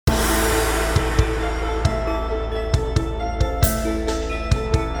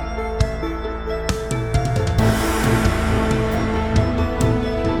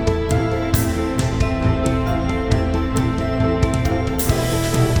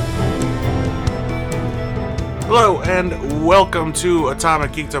Hello and welcome to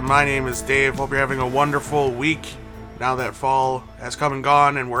Atomic Geekdom. My name is Dave. Hope you're having a wonderful week. Now that fall has come and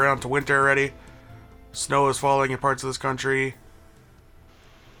gone and we're on to winter already. Snow is falling in parts of this country.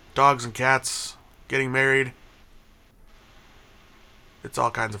 Dogs and cats getting married. It's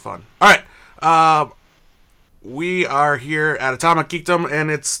all kinds of fun. Alright, we are here at Atomic Geekdom and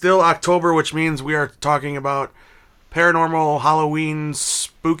it's still October, which means we are talking about paranormal, Halloween,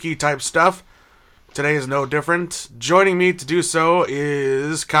 spooky type stuff. Today is no different. Joining me to do so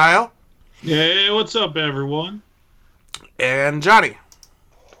is Kyle. Hey, what's up, everyone? And Johnny.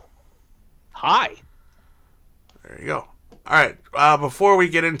 Hi. There you go. Alright, before we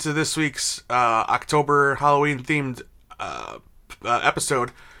get into this week's October Halloween-themed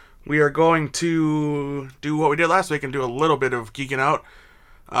episode, we are going to do what we did last week and do a little bit of geeking out.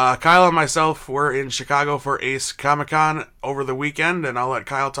 Kyle and myself were in Chicago for Ace Comic-Con over the weekend, and I'll let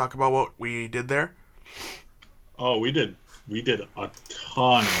Kyle talk about what we did there. Oh, we did a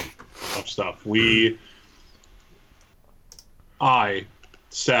ton of stuff. I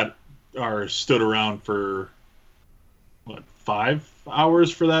stood around for 5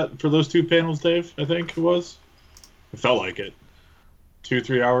 hours for those two panels, Dave, I think it was. It felt like it.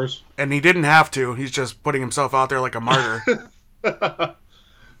 2-3 hours. And he didn't have to. He's just putting himself out there like a martyr.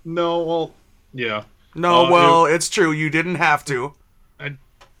 No, well, yeah. No, it's true. You didn't have to.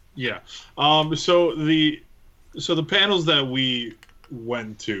 Yeah. So the panels that we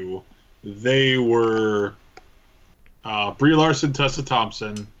went to, they were Brie Larson, Tessa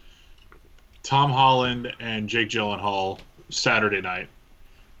Thompson, Tom Holland, and Jake Gyllenhaal Saturday night.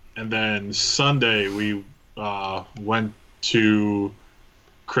 And then Sunday we went to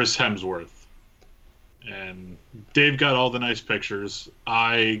Chris Hemsworth. And Dave got all the nice pictures.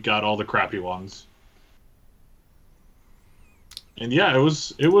 I got all the crappy ones. And yeah, it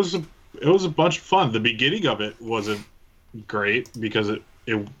was a bunch of fun. The beginning of it wasn't great because it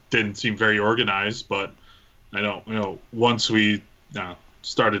didn't seem very organized, but I know once we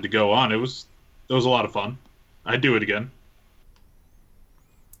started to go on, it was a lot of fun. I'd do it again.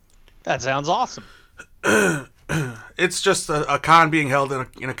 That sounds awesome. It's just a con being held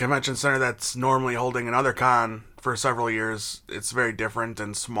in a convention center that's normally holding another con for several years. It's very different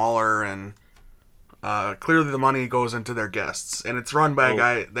and smaller, and clearly the money goes into their guests. And it's run by a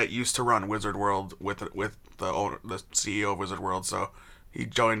guy that used to run Wizard World with the CEO of Wizard World. So he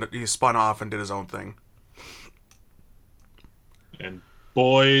spun off and did his own thing. And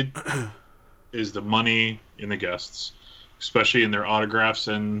boy, is the money in the guests, especially in their autographs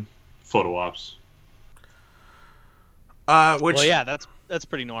and photo ops. Well, yeah, that's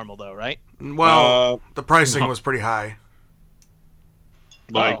pretty normal, though, right? Well, the pricing was pretty high.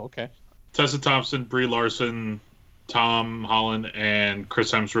 Okay. Tessa Thompson, Brie Larson, Tom Holland, and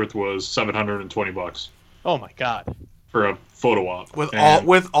Chris Hemsworth was $720. Oh my God! For a photo op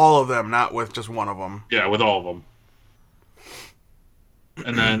with all of them, not with just one of them. Yeah, with all of them.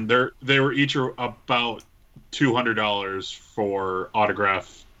 And then they were each about $200 for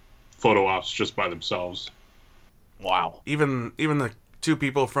autograph photo ops just by themselves. Wow. Even the two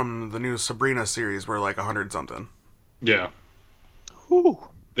people from the new Sabrina series were like 100 something. Yeah. Whew.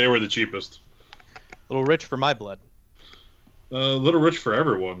 They were the cheapest. A little rich for my blood. A little rich for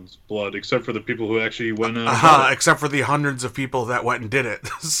everyone's blood, except for the people who actually went. Except for the hundreds of people that went and did it.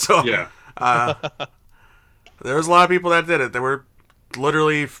 So yeah. There was a lot of people that did it. There were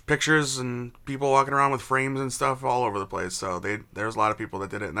literally pictures and people walking around with frames and stuff all over the place. So there was a lot of people that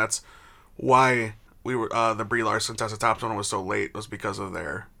did it, and that's why we were the Brie Larson, Tessa Thompson one was so late, was because of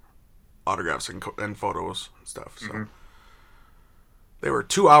their autographs and photos and stuff. So they were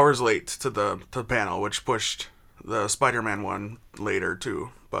 2 hours late to the panel, which pushed the Spider-Man one later too.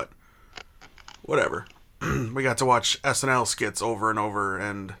 But whatever, we got to watch SNL skits over and over,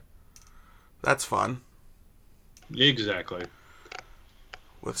 and that's fun. Exactly.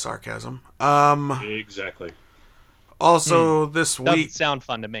 With sarcasm. Exactly. Also, this week... Doesn't sound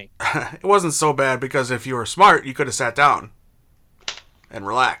fun to me. It wasn't so bad, because if you were smart, you could have sat down and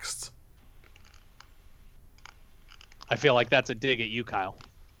relaxed. I feel like that's a dig at you, Kyle.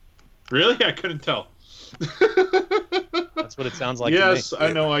 Really? I couldn't tell. That's what it sounds like yes, to me.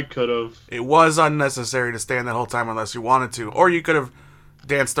 I know I could have. It was unnecessary to stand that whole time unless you wanted to. Or you could have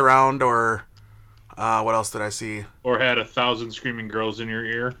danced around, or... what else did I see? Or had 1,000 screaming girls in your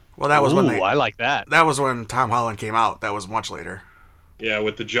ear. Well, that was when I like that. That was when Tom Holland came out. That was much later. Yeah,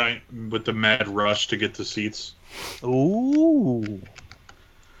 with the mad rush to get to seats. Ooh.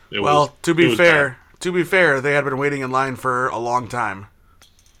 To be fair, they had been waiting in line for a long time.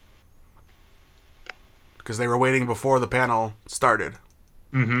 because they were waiting before the panel started.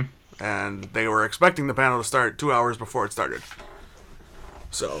 Mm-hmm. and they were expecting the panel to start 2 hours before it started.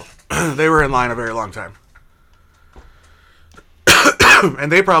 So they were in line a very long time.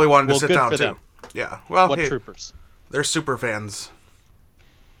 And they probably wanted to sit good down for too. them. Yeah. Well, What hey, troopers? they're super fans.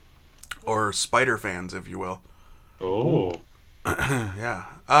 Or spider fans, if you will. Oh. Yeah.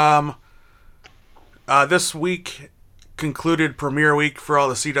 This week concluded premiere week for all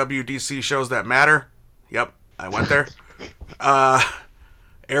the CWDC shows that matter. Yep, I went there.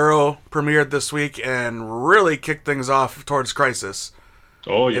 Arrow premiered this week and really kicked things off towards Crisis.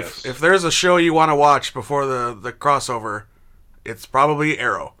 Oh, yes. If there's a show you want to watch before the crossover, it's probably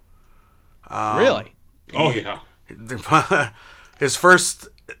Arrow. Really? Oh, yeah. His first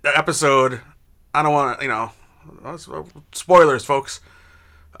episode, I don't want to, spoilers, folks.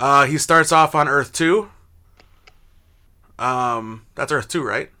 He starts off on Earth 2. That's Earth 2,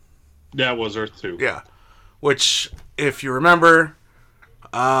 right? That was Earth 2. Yeah. Which, if you remember,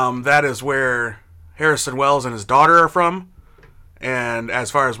 that is where Harrison Wells and his daughter are from. And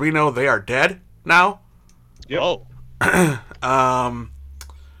as far as we know, they are dead now. Yep. Oh.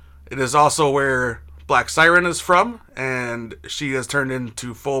 It is also where Black Siren is from, and she has turned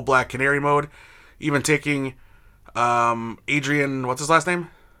into full Black Canary mode, even taking Adrian, what's his last name?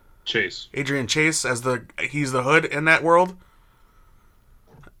 Chase. Adrian Chase as he's the Hood in that world,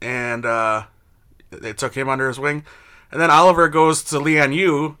 and they took him under his wing. And then Oliver goes to Lian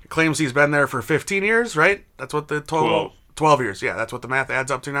Yu, claims he's been there for 15 years, right? That's what the total 12 years. Yeah, that's what the math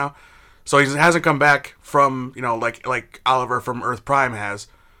adds up to now. So he hasn't come back from, like Oliver from Earth Prime has.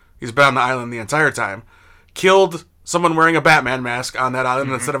 He's been on the island the entire time. Killed someone wearing a Batman mask on that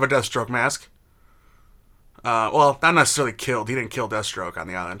island instead of a Deathstroke mask. Well, not necessarily killed. He didn't kill Deathstroke on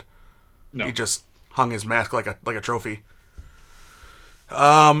the island. No. He just hung his mask like a trophy.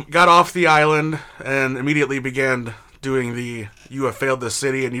 Got off the island and immediately began doing the "You have failed this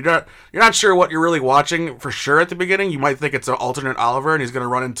city," and you're not sure what you're really watching for sure at the beginning. You might think it's an alternate Oliver, and he's going to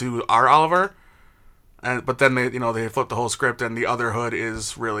run into our Oliver. But then they flip the whole script, and the other Hood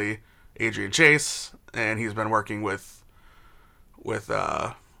is really Adrian Chase, and he's been working with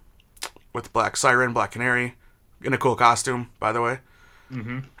Black Siren, Black Canary, in a cool costume, by the way.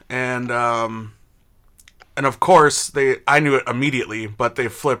 Mm-hmm. And of course I knew it immediately, but they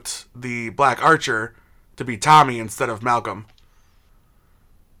flipped the Black Archer to be Tommy instead of Malcolm.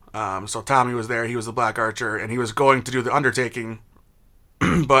 So Tommy was there, he was the Black Archer, and he was going to do the undertaking,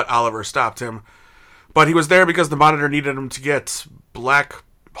 but Oliver stopped him. But he was there because the Monitor needed him to get black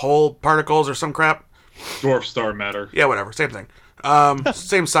hole particles or some crap. Dwarf star matter. Yeah, whatever, same thing.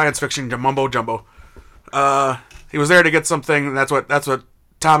 Same science fiction mumbo jumbo. He was there to get something, and that's what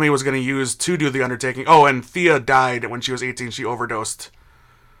Tommy was going to use to do the undertaking. Oh, and Thea died when she was 18. She overdosed.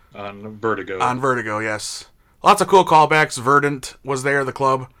 On Vertigo. On Vertigo, yes. Lots of cool callbacks. Verdant was there, the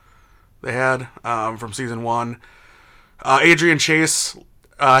club they had from season 1. Adrian Chase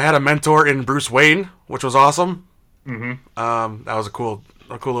had a mentor in Bruce Wayne, which was awesome. Mm-hmm. That was a cool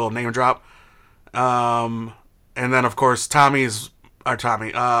little name drop. And then, of course, Oliver's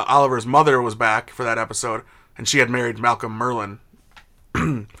mother was back for that episode, and she had married Malcolm Merlin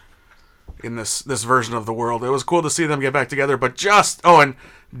in this version of the world. It was cool to see them get back together, but and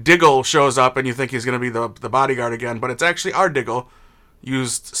Diggle shows up, and you think he's going to be the bodyguard again, but it's actually our Diggle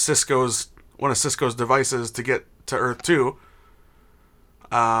used one of Cisco's devices to get to Earth 2,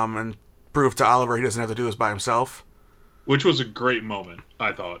 and prove to Oliver he doesn't have to do this by himself. Which was a great moment,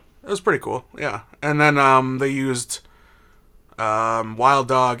 I thought. It was pretty cool, yeah. And then they used Wild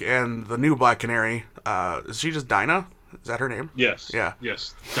Dog and the new Black Canary. Is she just Dinah? Is that her name? Yes. Yeah.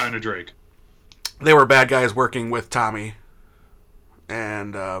 Yes. Dinah Drake. They were bad guys working with Tommy.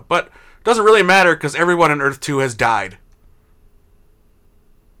 And but it doesn't really matter because everyone in Earth 2 has died.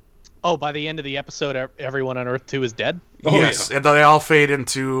 Oh, by the end of the episode, everyone on Earth 2 is dead? Oh, yes, yeah. and they all fade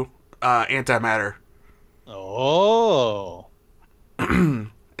into antimatter. Oh.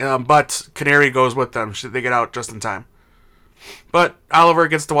 But Canary goes with them. They get out just in time. But Oliver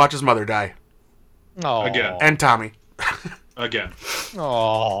gets to watch his mother die. Oh. Again. And Tommy. Again.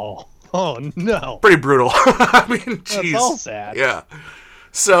 Oh. Oh, no. Pretty brutal. I mean, jeez. That's all sad. Yeah.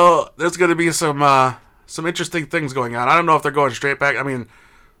 So there's going to be some interesting things going on. I don't know if they're going straight back. I mean,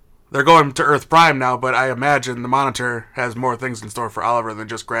 they're going to Earth Prime now, but I imagine the Monitor has more things in store for Oliver than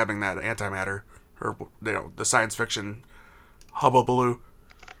just grabbing that antimatter or the science fiction hubbubaloo.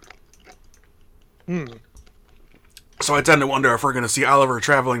 So I tend to wonder if we're going to see Oliver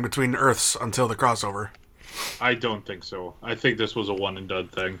traveling between Earths until the crossover. I don't think so. I think this was a one and done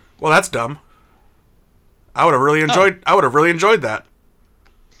thing. Well, that's dumb. I would have really enjoyed that.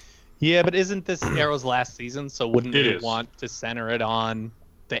 Yeah, but isn't this Arrow's last season? So wouldn't It you is. want to center it on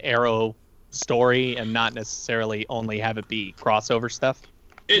the Arrow story and not necessarily only have it be crossover stuff.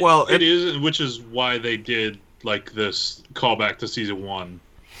 It is, which is why they did like this callback to season 1.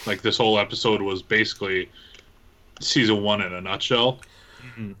 Like this whole episode was basically season 1 in a nutshell.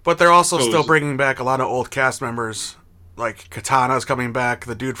 But they're also still bringing back a lot of old cast members. Like Katana's coming back,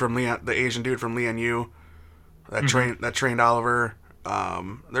 the Asian dude from Lian Yu, that trained Oliver.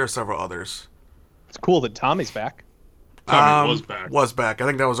 There are several others. It's cool that Tommy's back. Tommy was back. Was back. I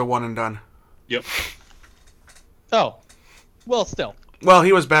think that was a one and done. Yep. Oh, well, still. Well,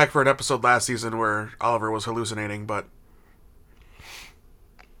 he was back for an episode last season where Oliver was hallucinating, but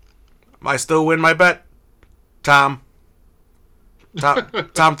I still win my bet, Tom.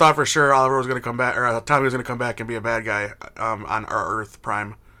 Tom thought for sure Oliver was going to come back, or Tommy was going to come back and be a bad guy on our Earth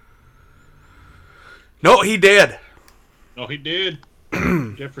Prime. No, he did. No, he did.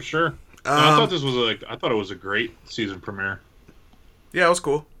 Yeah, for sure. I thought this was I thought it was a great season premiere. Yeah, it was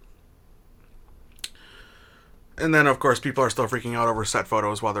cool. And then, of course, people are still freaking out over set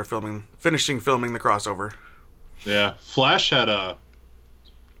photos while they're finishing filming the crossover. Yeah, Flash had a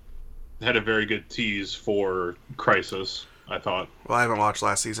very good tease for Crisis, I thought. Well, I haven't watched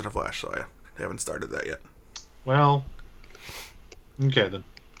last season of Flash, so I haven't started that yet. Well, okay then.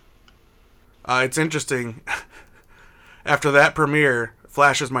 It's interesting. After that premiere,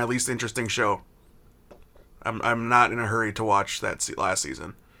 Flash is my least interesting show. I'm not in a hurry to watch that last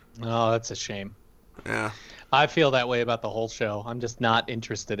season. Oh, that's a shame. Yeah. I feel that way about the whole show. I'm just not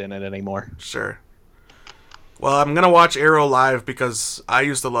interested in it anymore. Sure. Well, I'm going to watch Arrow live because I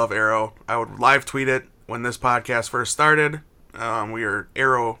used to love Arrow. I would live tweet it when this podcast first started. We were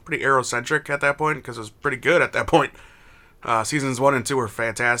pretty Arrow-centric at that point because it was pretty good at that point. Seasons 1 and 2 were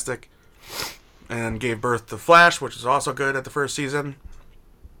fantastic and gave birth to Flash, which was also good at the first season.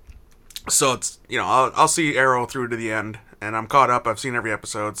 So it's, I'll see Arrow through to the end, and I'm caught up. I've seen every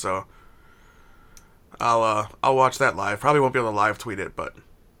episode, so I'll watch that live. Probably won't be able to live tweet it, but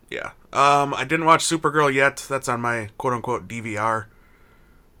yeah. I didn't watch Supergirl yet. That's on my quote unquote DVR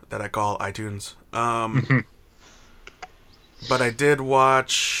that I call iTunes. But I did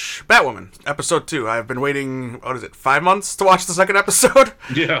watch Batwoman episode 2. I've been waiting 5 months to watch the second episode.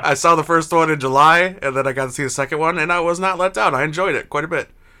 Yeah. I saw the first one in July, and then I got to see the second one, and I was not let down. I enjoyed it quite a bit.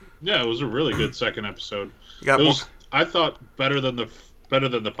 Yeah, it was a really good second episode. I thought better than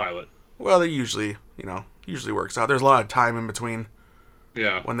the pilot. Well, it usually works out. There's a lot of time in between.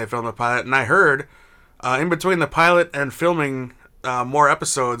 Yeah. When they film the pilot, and I heard in between the pilot and filming more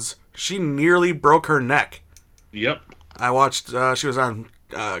episodes, she nearly broke her neck. Yep. I watched. She was on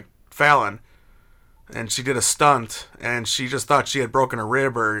Fallon, and she did a stunt, and she just thought she had broken a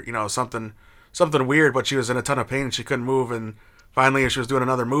rib or something weird, but she was in a ton of pain and she couldn't move, and finally she was doing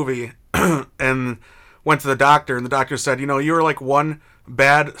another movie and went to the doctor, and the doctor said, you were like one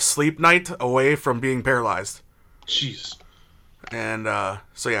bad sleep night away from being paralyzed. Jeez. And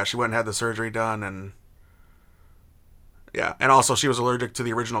so yeah, she went and had the surgery done, and yeah, and also she was allergic to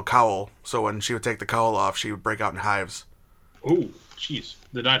the original cowl, so when she would take the cowl off, she would break out in hives. Oh, jeez.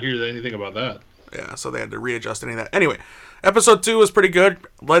 Did not hear anything about that. Yeah, so they had to readjust any of that. Anyway, episode 2 was pretty good.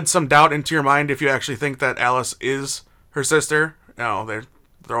 Led some doubt into your mind if you actually think that Alice is her sister. No, they're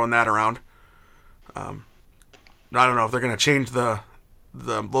throwing that around. I don't know if they're going to change the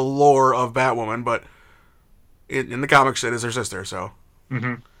lore of Batwoman, but in the comics it is her sister, so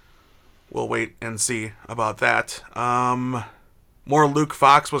we'll wait and see about that. More Luke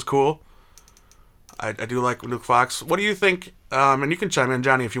Fox was cool. I do like Luke Fox. What do you think? And you can chime in,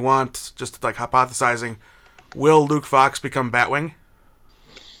 Johnny, if you want, just like hypothesizing. Will Luke Fox become Batwing?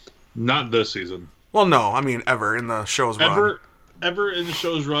 Not this season. Well, no. I mean, ever in the show's run. Ever in the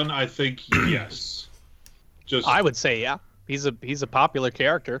show's run, I think yes. I would say yeah. He's a popular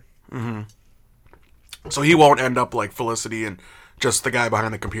character. Mm-hmm. So he won't end up like Felicity and just the guy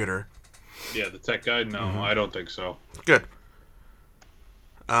behind the computer. Yeah, the tech guy? No, I don't think so. Good.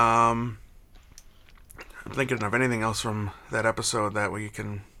 I'm thinking of anything else from that episode that we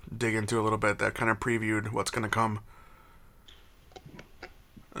can dig into a little bit that kind of previewed what's going to come.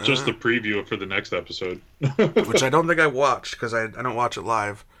 Just the preview for the next episode. Which I don't think I watched because I don't watch it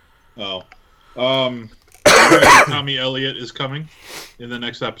live. Oh. Tommy Elliott is coming in the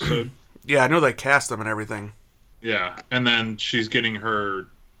next episode. Yeah, I know they cast him and everything. Yeah, and then she's getting her...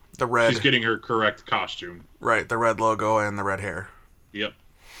 She's getting her correct costume. Right, the red logo and the red hair. Yep.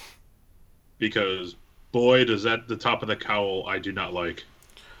 Because, boy, does that the top of the cowl I do not like.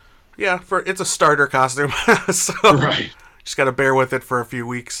 Yeah, it's a starter costume. So right. Just got to bear with it for a few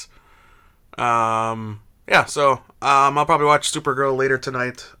weeks. Yeah, so I'll probably watch Supergirl later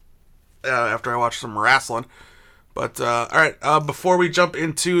tonight after I watch some wrestling. But, all right, before we jump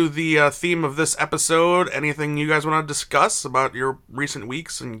into the theme of this episode, anything you guys want to discuss about your recent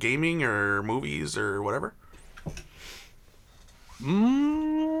weeks in gaming or movies or whatever?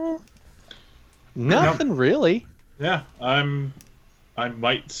 Nothing really. Yeah, I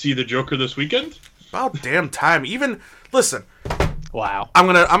might see the Joker this weekend. About damn time. Even, listen, Wow. I'm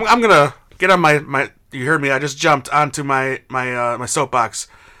gonna get on my you heard me, I just jumped onto my soapbox.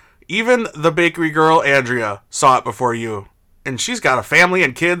 Even the bakery girl Andrea saw it before you, and she's got a family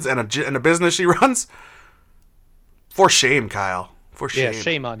and kids and a business she runs. For shame, Kyle. For shame. Yeah,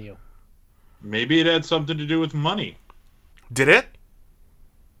 shame on you. Maybe it had something to do with money. Did it?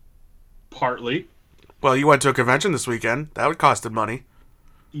 Partly. Well, you went to a convention this weekend. That would costed money.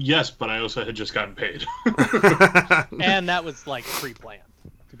 Yes, but I also had just gotten paid. And that was like pre-planned,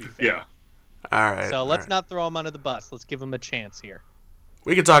 to be fair. Yeah. All right. So let's not throw him under the bus. Let's give him a chance here.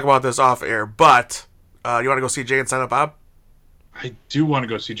 We can talk about this off air, but you want to go see Jay and Silent Bob? I do want to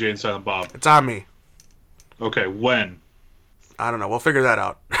go see Jay and Silent Bob. It's on me. Okay, when? I don't know. We'll figure that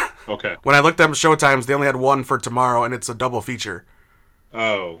out. Okay. When I looked up showtimes, they only had one for tomorrow, and it's a double feature.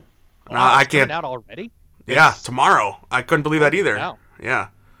 Oh. I It's coming can't. out already? Yeah, tomorrow. I couldn't believe that either. Wow. Yeah,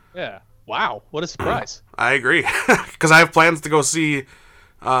 Yeah. Wow. What a surprise. I agree. Because I have plans to go see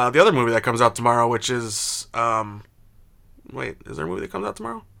the other movie that comes out tomorrow, which is wait, is there a movie that comes out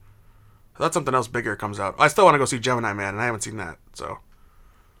tomorrow? I thought something else bigger comes out. I still want to go see Gemini Man, and I haven't seen that. So,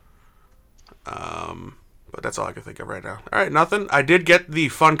 but that's all I can think of right now. All right, nothing. I did get the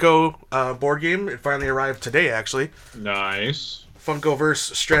Funko board game. It finally arrived today, actually. Nice.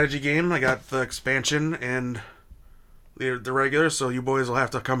 Funkoverse strategy game. I got the expansion and the regular, so you boys will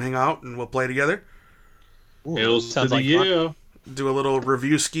have to come hang out and we'll play together. Hails to sounds the like year. Do a little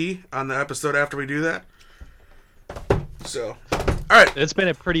review ski on the episode after we do that. So, all right. It's been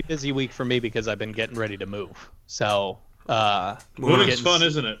a pretty busy week for me because I've been getting ready to move. So, Moving's fun,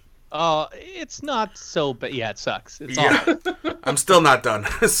 isn't it? it's not so, but yeah, it sucks. It's Yeah. I'm still not done.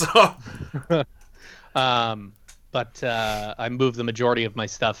 So, but I moved the majority of my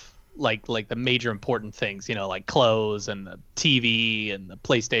stuff, like the major important things, like clothes and the TV and the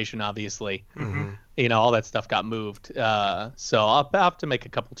PlayStation, obviously. Mm-hmm. All that stuff got moved. So I'll have to make a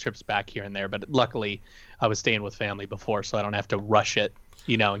couple trips back here and there. But luckily, I was staying with family before, so I don't have to rush it,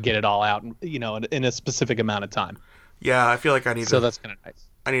 and get it all out, in a specific amount of time. yeah, I feel like I need So to. that's kind of nice.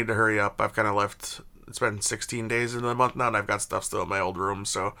 I need to hurry up. I've kind of left. It's been 16 days in the month now, and I've got stuff still in my old room.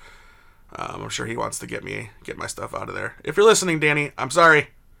 So, I'm sure he wants to get my stuff out of there. If you're listening, Danny, I'm sorry.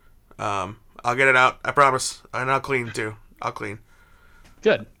 I'll get it out. I promise. And I'll clean too. I'll clean.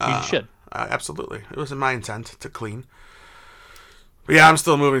 Good. You should. Absolutely. It wasn't my intent to clean. But yeah, I'm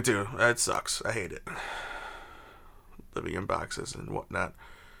still moving too. It sucks. I hate it. Living in boxes and whatnot.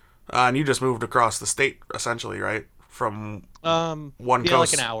 And you just moved across the state, essentially, right? From one yeah,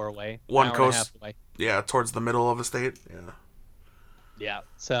 coast. like an hour away. One hour coast. And a half away. Yeah, towards the middle of the state. Yeah. Yeah.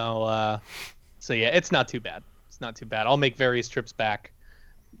 So yeah, it's not too bad. It's not too bad. I'll make various trips back,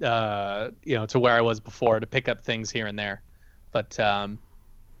 to where I was before to pick up things here and there. But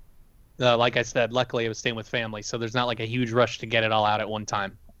like I said, luckily I was staying with family, so there's not like a huge rush to get it all out at one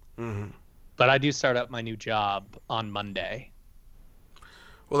time. Mm-hmm. But I do start up my new job on Monday.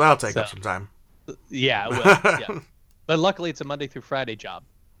 Well, that'll take up some time. Yeah, it will. Yeah. But luckily it's a Monday through Friday job,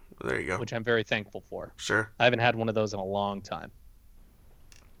 There you go. which I'm very thankful for. Sure. I haven't had one of those in a long time.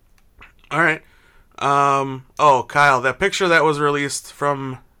 All right. Oh, Kyle, that picture that was released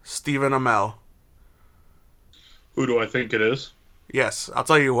from Stephen Amell. Who do I think it is? Yes, I'll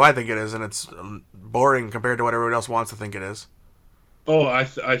tell you who I think it is, and it's boring compared to what everyone else wants to think it is. Oh, I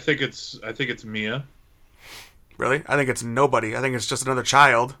think it's Mia. Really? I think it's nobody. I think it's just another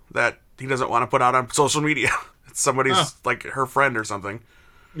child that he doesn't want to put out on social media. It's somebody's like her friend or something.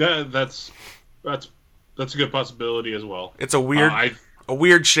 Yeah, that's a good possibility as well. It's a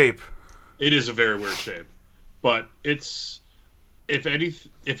weird shape. It is a very weird shape, but if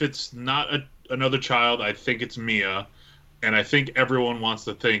it's not another child, I think it's Mia, and I think everyone wants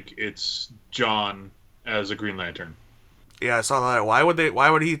to think it's John as a Green Lantern. Yeah, I saw that. Why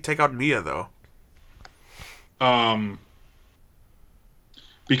would he take out Mia though?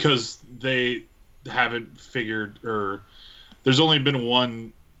 Because they haven't figured, or there's only been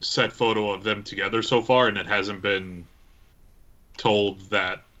one set photo of them together so far, and it hasn't been told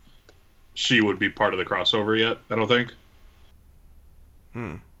that she would be part of the crossover yet, I don't think. I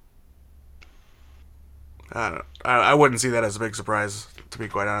don't know. I wouldn't see that as a big surprise, to be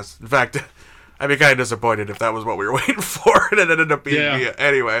quite honest. In fact, I'd be kind of disappointed if that was what we were waiting for, and it ended up being Mia.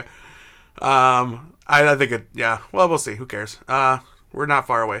 Anyway, I think it. Yeah. Well, we'll see. Who cares? We're not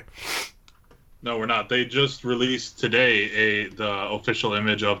far away. No, we're not. They just released today the official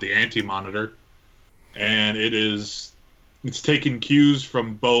image of the Anti-Monitor, and it's taking cues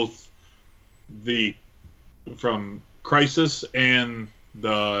from both from Crisis and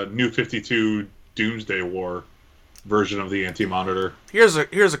the New 52 Doomsday War version of the Anti-Monitor. Here's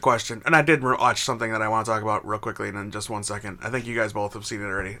a question, and I did watch something that I want to talk about real quickly in just 1 second. I think you guys both have seen it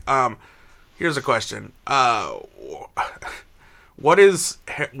already. Here's a question. What is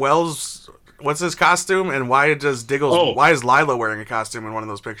Wells? What's his costume, and why does Diggles? Oh. Why is Lila wearing a costume in one of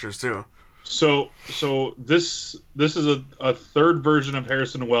those pictures too? So this is a third version of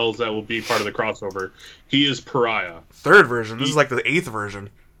Harrison Wells that will be part of the crossover. He is Pariah. Third version. This is like the 8th version.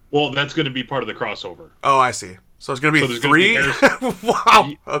 Well, that's going to be part of the crossover. Oh, I see. So it's gonna be So there's gonna be 3.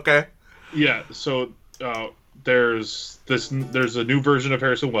 Wow. Okay. Yeah. So there's a new version of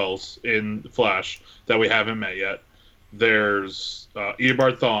Harrison Wells in Flash that we haven't met yet. There's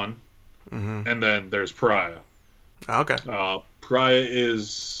Eobard Thawne, and then there's Pariah. Okay. Pariah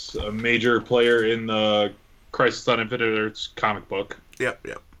is a major player in the Crisis on Infinite Earths comic book. Yep.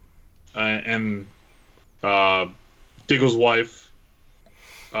 And Diggle's wife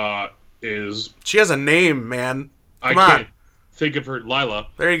is... She has a name, man. I Come on. can't think of her. Lila.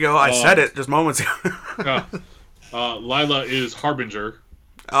 There you go. I said it just moments ago. Lila is Harbinger.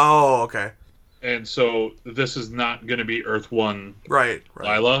 Oh, okay. And so this is not going to be Earth 1 Right.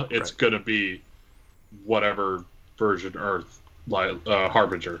 Lila. It's going to be whatever version Earth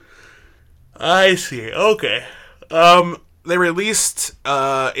Harbinger. I see. Okay. They released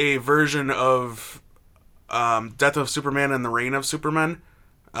a version of Death of Superman and the Reign of Superman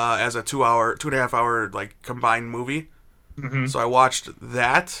as a 2.5 hour like combined movie. Mm-hmm. So I watched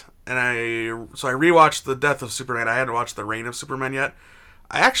that, and I rewatched the Death of Superman. I hadn't watched the Reign of Superman yet.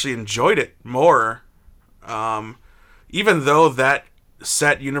 I actually enjoyed it more, even though that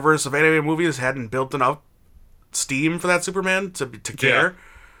set universe of animated movies hadn't built enough steam for that Superman to care. Yeah.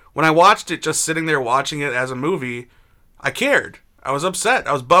 When I watched it, just sitting there watching it as a movie, I cared. I was upset.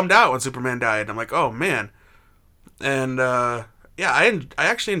 I was bummed out when Superman died. I'm like, oh man. And yeah, I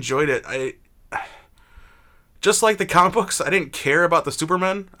actually enjoyed it. I just like the comic books. I didn't care about the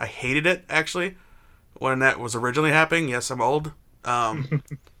Superman. I hated it actually when that was originally happening. Yes, I'm old. I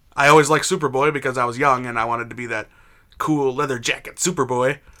always liked Superboy because I was young and I wanted to be that cool leather jacket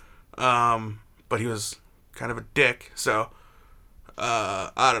Superboy. But he was kind of a dick. So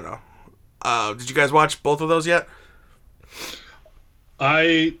I don't know. Did you guys watch both of those yet?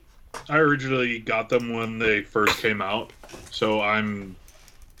 I originally got them when they first came out, so I'm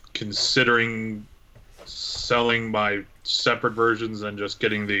considering selling my separate versions and just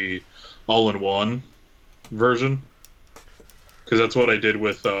getting the all-in-one version, because that's what I did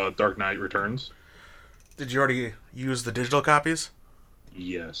with Dark Knight Returns. Did you already use the digital copies?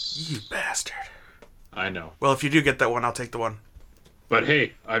 Yes. You bastard. I know. Well, if you do get that one, I'll take the one. But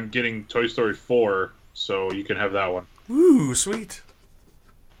hey, I'm getting Toy Story 4, so you can have that one. Ooh, sweet.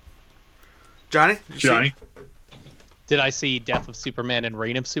 Johnny? Did you see Johnny? it? Did I see Death of Superman and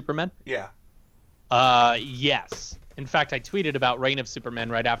Reign of Superman? Yeah. Yes. In fact, I tweeted about Reign of Superman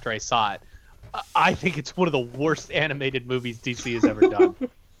right after I saw it. I think it's one of the worst animated movies DC has ever done.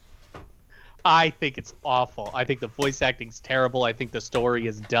 I think it's awful. I think the voice acting's terrible. I think the story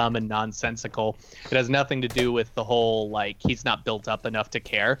is dumb and nonsensical. It has nothing to do with the whole, like, he's not built up enough to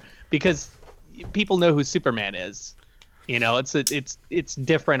care, because people know who Superman is. You know, it's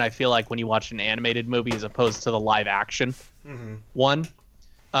different, I feel like, when you watch an animated movie as opposed to the live action one.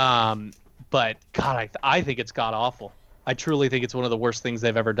 But God, I think it's god awful. I truly think it's one of the worst things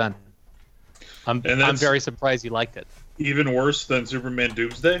they've ever done. I'm very surprised you liked it. Even worse than Superman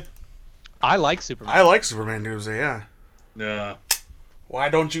Doomsday? I like Superman. I like Superman Doomsday, yeah. Yeah. Why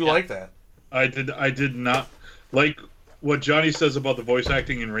don't you like that? I did not like what Johnny says about the voice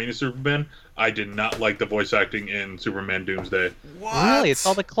acting in Reign of Superman. I did not like the voice acting in Superman Doomsday. What? Really? It's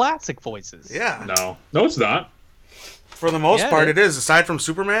all the classic voices. Yeah. No, it's not. For the most Yeah, part, it it is. Aside from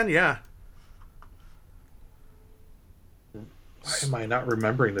Superman, yeah. Why am I not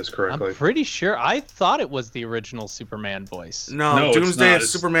remembering this correctly? I'm pretty sure. I thought it was the original Superman voice. No, it's Doomsday not. is It's-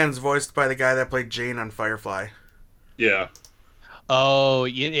 Superman's voiced by the guy that played Jane on Firefly. Yeah. Oh,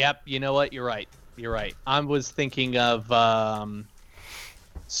 yep. You know what? You're right. You're right. I was thinking of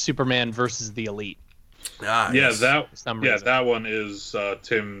Superman versus the Elite. Ah, Yeah, yes. that For some yeah, reason. that one is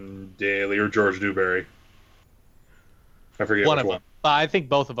Tim Daly or George Newberry. I forget One which of them. But I think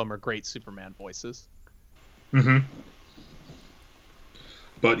both of them are great Superman voices. Mm-hmm.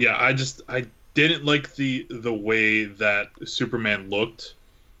 But yeah, I didn't like the way that Superman looked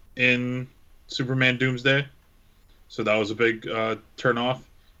in Superman Doomsday, so that was a big turn off.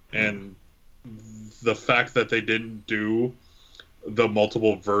 And the fact that they didn't do the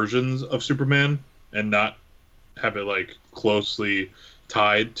multiple versions of Superman and not have it like closely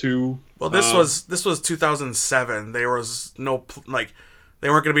tied to. Well, this was 2007. There was no like they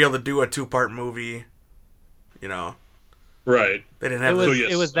weren't going to be able to do a 2-part movie. You know, right? They didn't have.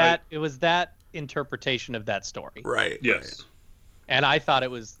 It was that interpretation of that story. Right. Yes. Right. And I thought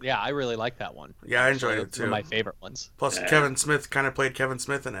it was. Yeah, I really liked that one. Yeah, I enjoyed it It's too. one of my favorite ones. Plus, Kevin Smith kind of played Kevin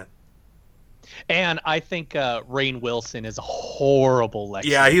Smith in it. And I think Rainn Wilson is a horrible Lex.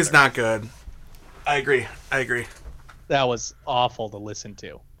 Yeah, he's Luthor. not good. I agree. That was awful to listen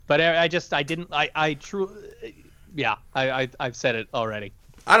to. But I've said it already.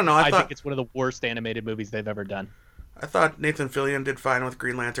 I don't know. I think it's one of the worst animated movies they've ever done. I thought Nathan Fillion did fine with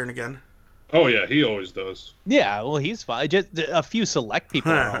Green Lantern again. Oh yeah, he always does. Yeah, well, he's fine. Just a few select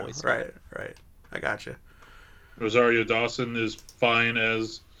people are always right. I gotcha. Rosario Dawson is fine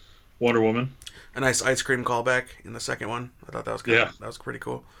as Wonder Woman. A nice ice cream callback in the second one. I thought that was that was pretty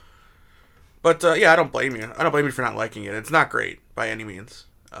cool. But yeah, I don't blame you. I don't blame you for not liking it. It's not great by any means.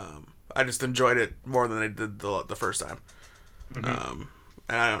 I just enjoyed it more than I did the first time. Mm-hmm.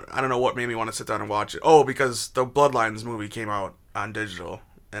 And I don't know what made me want to sit down and watch it. Oh, because the Bloodlines movie came out on digital,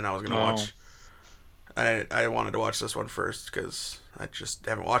 and I was gonna watch. I wanted to watch this one first because I just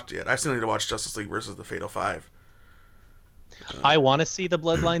haven't watched it yet. I still need to watch Justice League versus the Fatal Five. I want to see the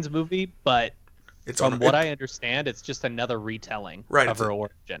Bloodlines movie, but from what I understand, it's just another retelling of her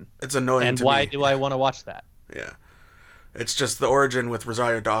origin. It's annoying. And why do I want to watch that? Yeah, it's just the origin with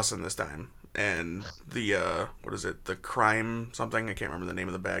Rosario Dawson this time, and the what is it? The crime something. I can't remember the name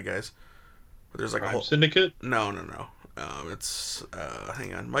of the bad guys. But there's like a whole syndicate. No. It's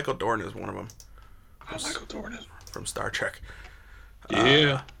hang on. Michael Dorn is one of them. Michael Dorn is from Star Trek.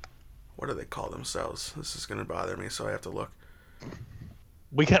 Yeah. What do they call themselves? This is gonna bother me, so I have to look.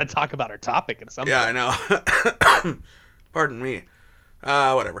 We gotta talk about our topic at some point. Yeah, I know. Pardon me.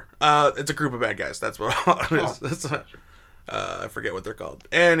 Whatever. It's a group of bad guys. That's what it is. I forget what they're called.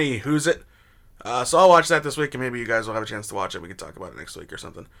 Who's it? So I'll watch that this week, and maybe you guys will have a chance to watch it. We can talk about it next week or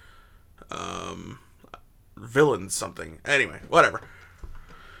something. Villains something. Anyway, whatever.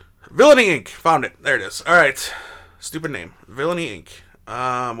 Villainy Inc. Found it. There it is. All right. Stupid name. Villainy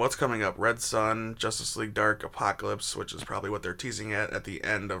Inc. What's coming up? Red Sun, Justice League Dark, Apocalypse, which is probably what they're teasing at the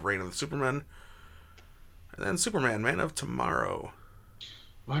end of Reign of the Supermen. And then Superman, Man of Tomorrow.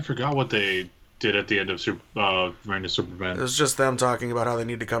 Well, I forgot what they did at the end of Reign of Superman. It was just them talking about how they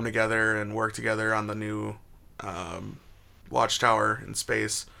need to come together and work together on the new Watchtower in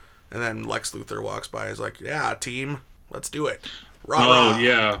space. And then Lex Luthor walks by. He's like, "Yeah, team, let's do it."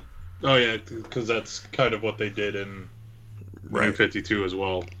 Rah-rah. Oh yeah, because that's kind of what they did in New 52 as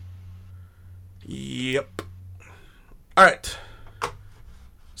well. Yep. All right.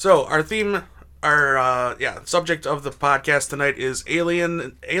 So our theme, subject of the podcast tonight is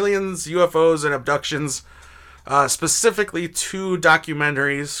aliens, UFOs, and abductions. Specifically, 2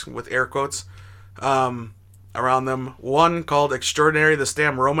 documentaries with air quotes around them. One called "Extraordinary: The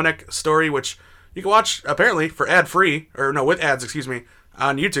Stan Romanek Story," which you can watch apparently for with ads,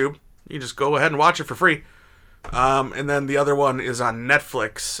 on YouTube. You can just go ahead and watch it for free. And then the other one is on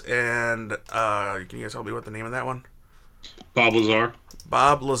Netflix. And can you guys help me with the name of that one? Bob Lazar.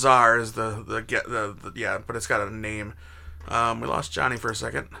 Bob Lazar is the but it's got a name. We lost Johnny for a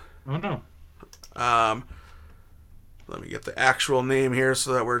second. Oh no. Let me get the actual name here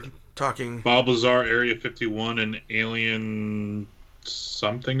so that we're talking. Bob Lazar, Area 51, and Alien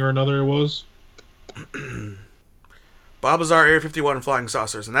something or another it was. Bob Lazar, Area 51, and Flying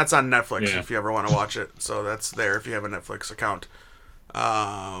Saucers, and that's on Netflix if you ever want to watch it. So that's there if you have a Netflix account.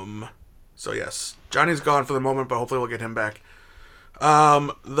 So yes, Johnny's gone for the moment, but hopefully we'll get him back.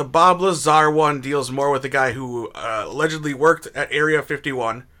 The Bob Lazar one deals more with the guy who allegedly worked at Area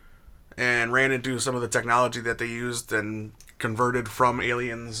 51 and ran into some of the technology that they used and converted from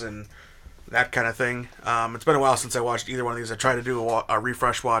aliens and that kind of thing. It's been a while since I watched either one of these. I tried to do a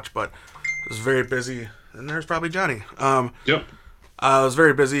refresh watch, but I was very busy. And there's probably Johnny. Yep. It was a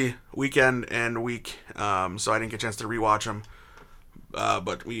very busy weekend and week, so I didn't get a chance to rewatch them.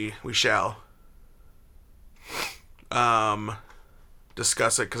 But we shall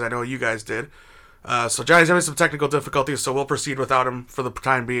discuss it because I know you guys did. So Johnny's having some technical difficulties, so we'll proceed without him for the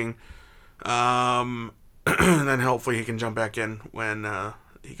time being. And then hopefully he can jump back in when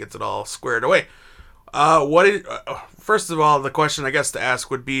he gets it all squared away. First of all, the question I guess to ask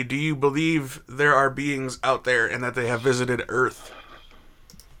would be, do you believe there are beings out there and that they have visited Earth?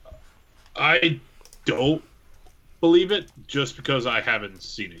 I don't believe it just because I haven't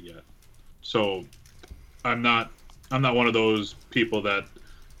seen it yet. So I'm not one of those people that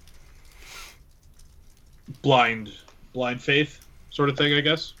blind faith sort of thing, I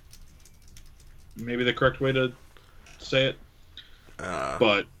guess. Maybe the correct way to say it.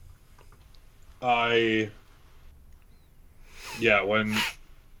 But when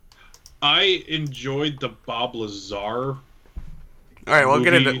I enjoyed the Bob Lazar. All right, we'll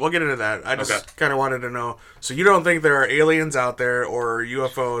get into that. I just kind of wanted to know. So you don't think there are aliens out there, or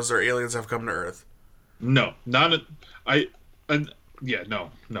UFOs, or aliens have come to Earth? No, not no.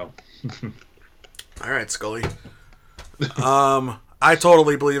 All right, Scully. I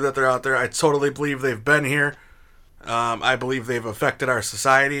totally believe that they're out there. I totally believe they've been here. I believe they've affected our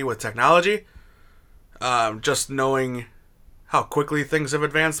society with technology. Just knowing how quickly things have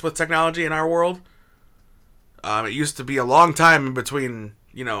advanced with technology in our world. It used to be a long time in between,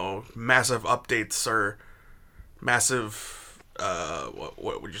 massive updates or massive,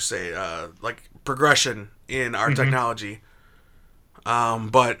 what would you say, like progression in our technology.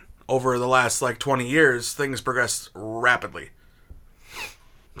 But over the last 20 years, things progressed rapidly.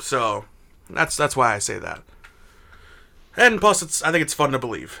 So that's why I say that. And plus, I think it's fun to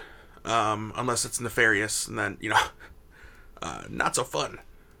believe, unless it's nefarious, and then not so fun.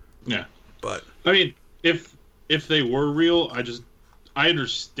 Yeah, but I mean, if they were real, I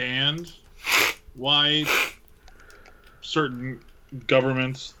understand why certain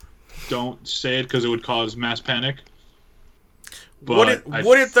governments don't say it, because it would cause mass panic. But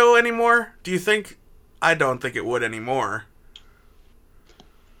would it though anymore? Do you think? I don't think it would anymore.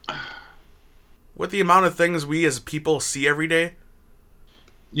 With the amount of things we as people see every day.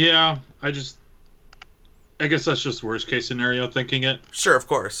 Yeah, I guess that's just worst case scenario thinking it. Sure, of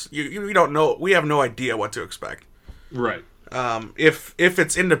course. You don't know. We have no idea what to expect. Right. If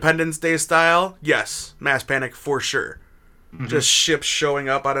it's Independence Day style, yes, mass panic for sure. Mm-hmm. Just ships showing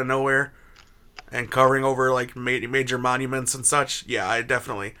up out of nowhere and covering over major monuments and such. Yeah, I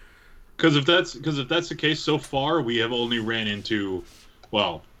definitely. Because if that's the case, so far we have only ran into,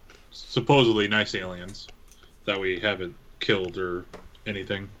 supposedly nice aliens that we haven't killed or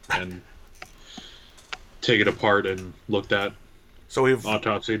anything and taken apart and looked at. So we've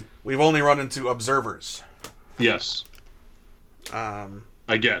autopsied. We've only run into observers. Yes.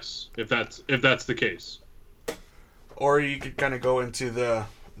 I guess if that's the case. Or you could kind of go into the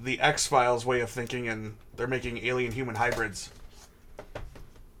X-Files way of thinking, and they're making alien-human hybrids.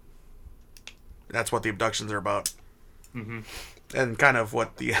 That's what the abductions are about. Mm-hmm. And kind of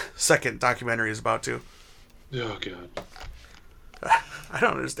what the second documentary is about, too. Oh, God. I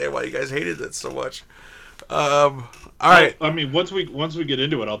don't understand why you guys hated it so much. All right. I mean, once we get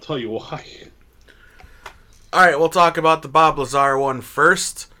into it, I'll tell you why. All right, we'll talk about the Bob Lazar one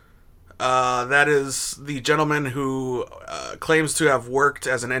first. That is the gentleman who claims to have worked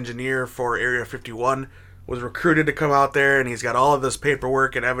as an engineer for Area 51, was recruited to come out there, and he's got all of this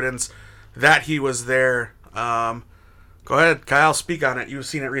paperwork and evidence that he was there. Go ahead, Kyle, speak on it. You've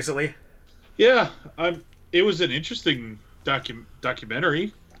seen it recently? Yeah, it was an interesting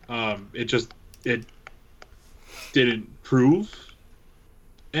documentary. It didn't prove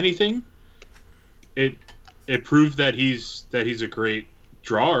anything. It proved that he's a great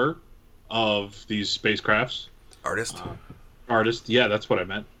drawer of these spacecrafts. Artist, yeah, that's what I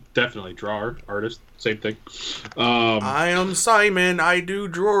meant. Definitely drawer, artist, same thing. I am Simon. I do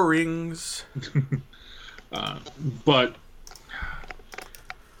drawings. But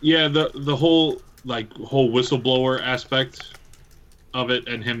yeah, the whole whistleblower aspect of it,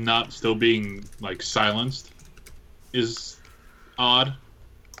 and him not still being silenced, is odd.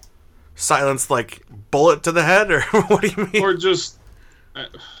 Silenced bullet to the head, or what do you mean? Or just,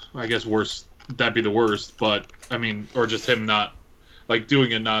 I guess worse. That'd be the worst. But I mean, or just him not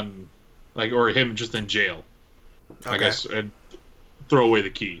doing it or him just in jail. Okay. I guess, and throw away the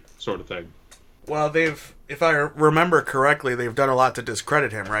key, sort of thing. Well, if I remember correctly, they've done a lot to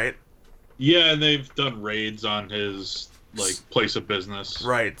discredit him, right? Yeah, and they've done raids on his place of business.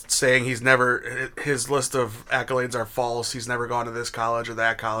 Right, saying his list of accolades are false. He's never gone to this college or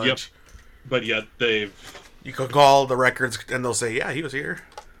that college. Yep. But yet you can call the records and they'll say, yeah, he was here.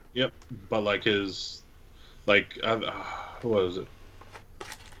 Yep. But his, what was it?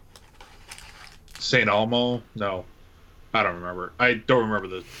 St. Elmo? No. I don't remember. I don't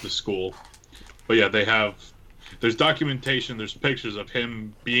remember the school. But yeah, there's documentation, there's pictures of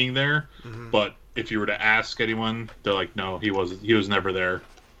him being there, mm-hmm. But if you were to ask anyone, they're like, no, he was never there.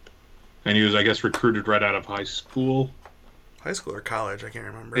 And he was, I guess, recruited right out of high school. High school or college, I can't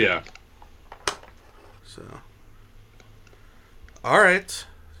remember. Yeah. So. All right.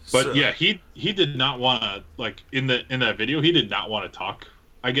 But yeah, he did not want to, in that video, he did not want to talk,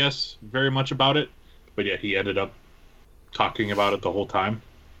 I guess, very much about it. But yeah, he ended up talking about it the whole time.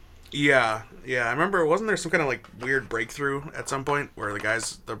 Yeah, yeah. I remember. Wasn't there some kind of like weird breakthrough at some point where the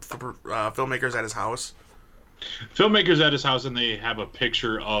filmmakers at his house? Filmmakers at his house, and they have a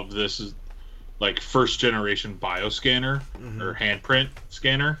picture of this like first generation bioscanner or handprint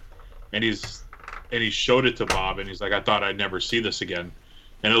scanner, and he showed it to Bob, and he's like, I thought I'd never see this again,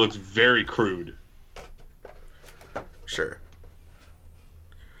 and it looks very crude. Sure.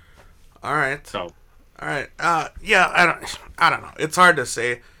 All right. So, all right. Yeah. I don't know. It's hard to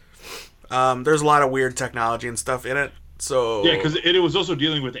say. There's a lot of weird technology and stuff in it. So yeah, because it was also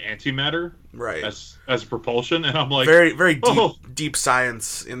dealing with antimatter, right, as propulsion, and I'm like, very deep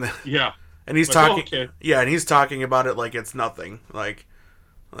science in the yeah. And he's like, talking, okay. yeah, and he's talking about it like it's nothing. Like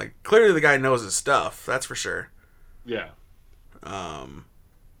clearly the guy knows his stuff. That's for sure. Yeah.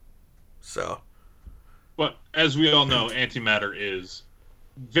 So. But as we all know, antimatter is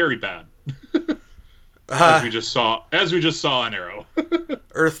very bad. As we just saw on Arrow.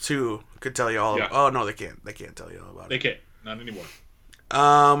 Earth 2 could tell you all. Yeah. Oh no, they can't. They can't tell you all about it. They can't. Not anymore.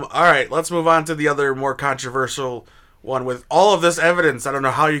 All right, let's move on to the other more controversial one. With all of this evidence, I don't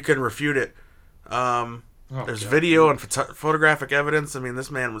know how you can refute it. There's video and photographic evidence. I mean, this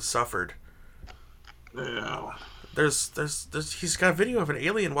man was suffered. Yeah. There's he's got video of an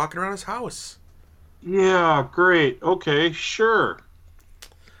alien walking around his house. Yeah, great. Okay, sure.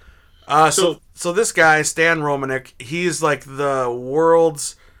 So this guy, Stan Romanek, he's like the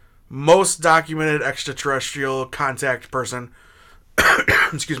world's most documented extraterrestrial contact person.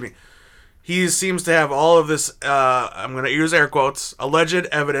 Excuse me. He seems to have all of this, I'm going to use air quotes, alleged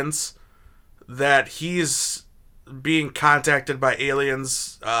evidence that he's being contacted by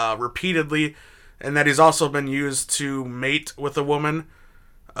aliens repeatedly, and that he's also been used to mate with a woman,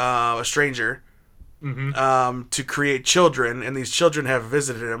 a stranger, to create children, and these children have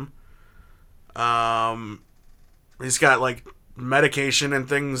visited him. He's got like medication and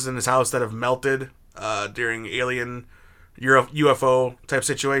things in his house that have melted during alien UFO type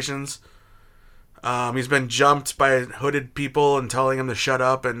situations. He's been jumped by hooded people and telling him to shut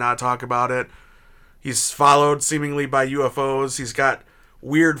up and not talk about it. He's followed seemingly by UFOs. He's got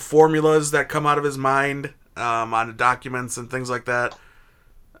weird formulas that come out of his mind on documents and things like that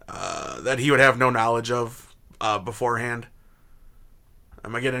that he would have no knowledge of beforehand.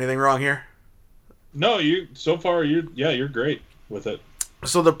 Am I getting anything wrong here? No, you're great with it.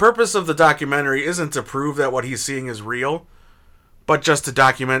 So the purpose of the documentary isn't to prove that what he's seeing is real, but just to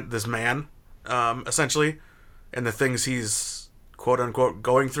document this man, essentially, and the things he's quote unquote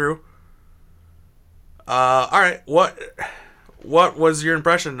going through. All right, what was your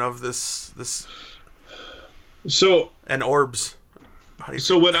impression of this? So and orbs.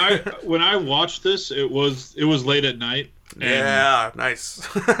 So when I watched this, it was late at night. And, yeah, nice.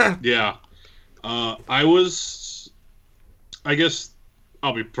 Yeah. I guess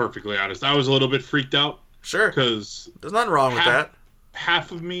I'll be perfectly honest. I was a little bit freaked out. Sure. Because there's nothing wrong with that.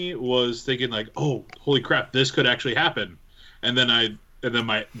 Half of me was thinking like, "Oh, holy crap, this could actually happen," and then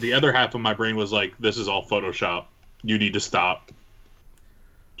the other half of my brain was like, "This is all Photoshop. You need to stop.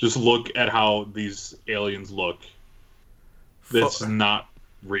 Just look at how these aliens look. That's not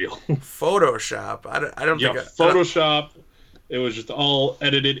real." Photoshop. I don't think. Photoshop. It was just all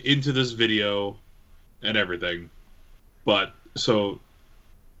edited into this video and everything. But so,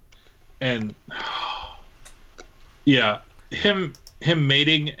 and yeah, him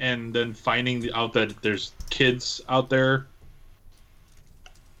mating and then finding out that there's kids out there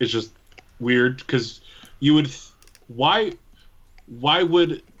is just weird, because you would, why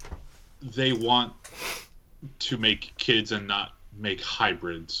would they want to make kids and not make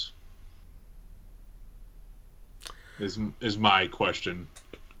hybrids? Is my question.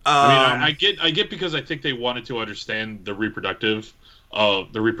 I mean, I get because I think they wanted to understand the reproductive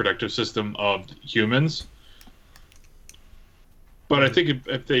system of humans, but I think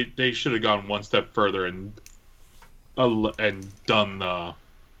if they should have gone one step further and done the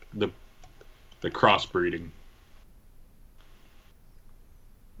crossbreeding.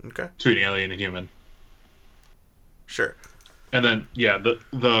 Okay. Between alien and human. Sure. And then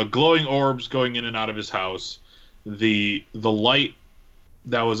the glowing orbs going in and out of his house. The light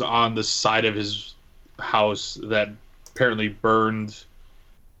that was on the side of his house that apparently burned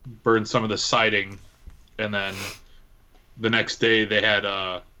some of the siding, and then the next day they had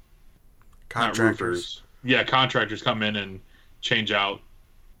contractors. Contractors come in and change out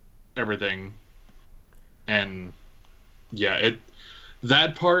everything, and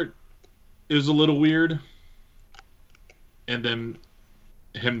that part is a little weird, and then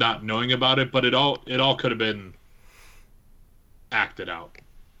him not knowing about it, but it all could have been acted out,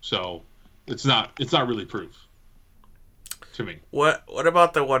 so it's not really proof. to me. What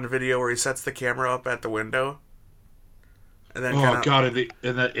about the one video where he sets the camera up at the window? And then Oh god,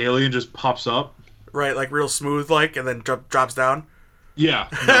 and that alien just pops up. Right, like real smooth, like, and then drops down. Yeah,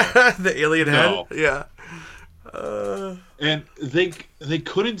 the alien head. Yeah. And they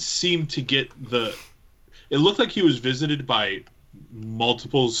couldn't seem to get the. It looked like he was visited by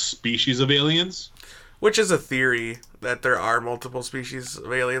multiple species of aliens. Which is a theory that there are multiple species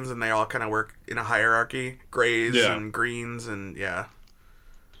of aliens, and they all kind of work in a hierarchy. Grays and greens, and yeah.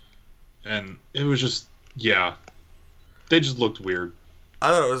 And it was just, they just looked weird. I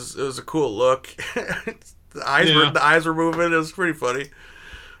thought it was a cool look. the eyes were moving. It was pretty funny.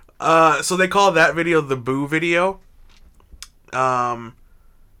 So they call that video the Boo video. I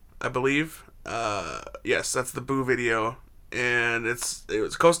believe. Yes, that's the Boo video, and it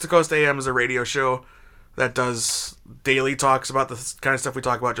was Coast to Coast AM is a radio show that does daily talks about the kind of stuff we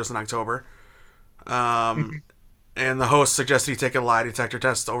talk about just in October. And the host suggested he take a lie detector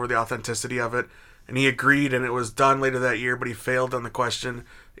test over the authenticity of it, and he agreed, and it was done later that year, but he failed on the question,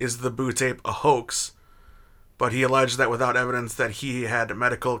 is the Boo tape a hoax? But he alleged that without evidence that he had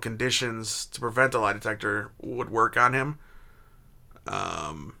medical conditions to prevent a lie detector would work on him.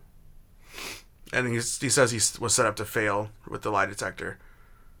 And he says he was set up to fail with the lie detector.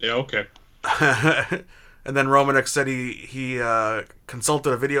 Yeah, okay. And then Romanek said he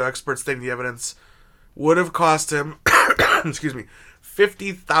consulted a video expert stating the evidence would have cost him excuse me,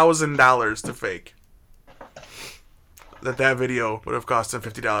 $50,000 to fake. That video would have cost him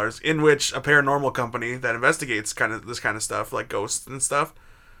 $50, in which a paranormal company that investigates this kind of stuff, like ghosts and stuff,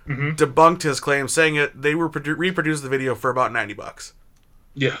 debunked his claim, saying they were reproduced the video for about $90.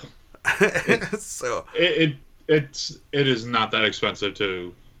 Yeah. So it is not that expensive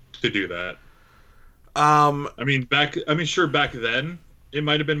to do that. Sure, back then it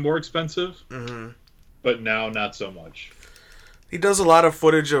might have been more expensive, but now not so much. He does a lot of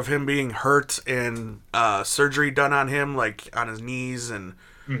footage of him being hurt and surgery done on him, like on his knees, and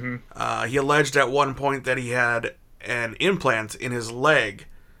he alleged at one point that he had an implant in his leg,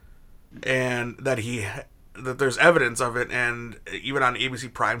 and that there's evidence of it, and even on ABC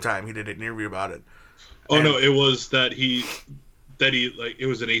Primetime he did an interview about it. No, it was that he like it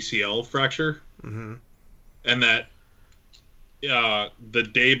was an ACL fracture, and that the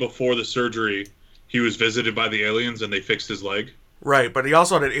day before the surgery he was visited by the aliens and they fixed his leg. Right, but he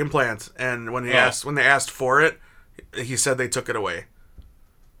also had an implant, and when they asked for it, he said they took it away.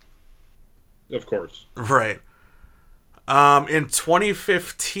 Of course. Right. In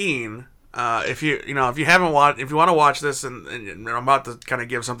 2015, if you want to watch this, and I'm about to kind of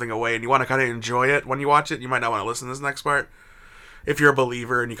give something away, and you want to kind of enjoy it when you watch it, you might not want to listen to this next part. If you're a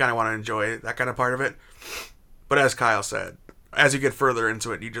believer and you kind of want to enjoy that kind of part of it, but as Kyle said, as you get further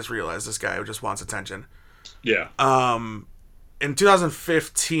into it, you just realize this guy just wants attention. Yeah. In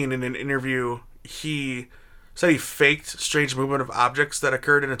 2015, in an interview, he said he faked strange movement of objects that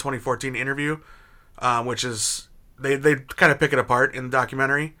occurred in a 2014 interview, which is they kind of pick it apart in the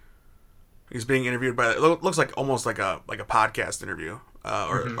documentary. He's being interviewed by, it looks like almost like a podcast interview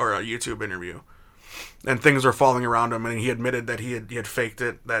or a YouTube interview, and things were falling around him, and he admitted that he had faked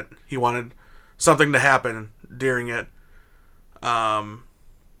it, that he wanted something to happen during it.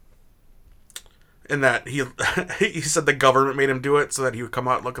 And that he said the government made him do it so that he would come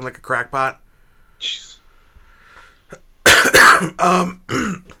out looking like a crackpot.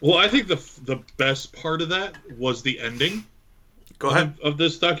 Well, I think the best part of that was the ending. Go ahead. Of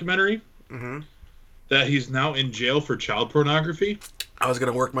this documentary. That he's now in jail for child pornography. I was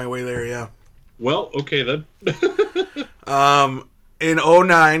gonna work my way there, yeah. Well, okay then. In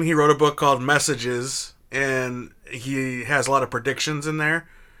 2009, he wrote a book called Messages, and he has a lot of predictions in there.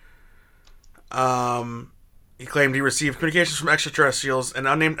 He claimed he received communications from extraterrestrials. An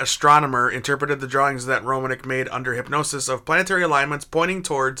unnamed astronomer interpreted the drawings that Romanek made under hypnosis of planetary alignments pointing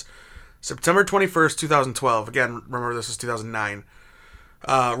towards September 21st, 2012. Again, remember this is 2009.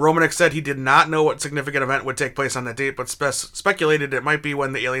 Romanek said he did not know what significant event would take place on that date, but speculated it might be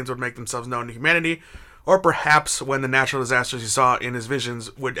when the aliens would make themselves known to humanity, or perhaps when the natural disasters he saw in his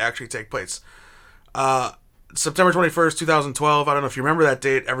visions would actually take place. September 21st, 2012, I don't know if you remember that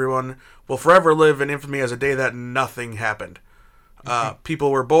date, everyone will forever live in infamy as a day that nothing happened. People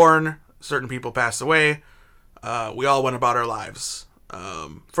were born, certain people passed away, we all went about our lives,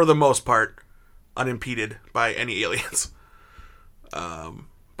 for the most part, unimpeded by any aliens.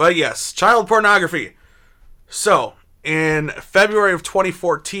 But yes, child pornography. So, in February of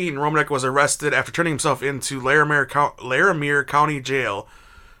 2014, Romanek was arrested after turning himself into Laramie County Jail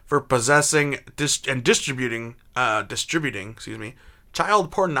for possessing and distributing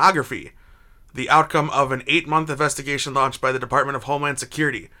child pornography. the outcome of an 8-month investigation launched by the Department of Homeland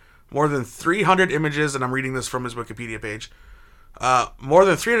Security. More than 300 images, and I'm reading this from his Wikipedia page. More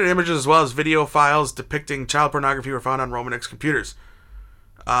than 300 images as well as video files depicting child pornography were found on Romanek's computers.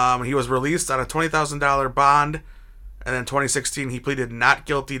 He was released on a $20,000 bond, and in 2016 he pleaded not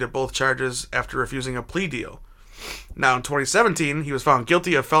guilty to both charges after refusing a plea deal. Now in 2017 he was found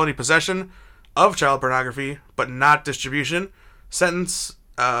guilty of felony possession of child pornography, but not distribution. Sentence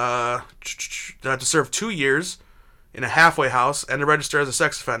to serve 2 years in a halfway house and to register as a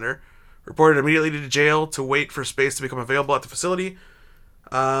sex offender. Reported immediately to jail to wait for space to become available at the facility.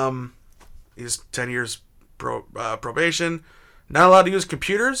 He's 10 years probation. Not allowed to use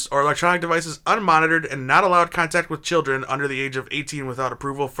computers or electronic devices unmonitored, and not allowed contact with children under the age of 18 without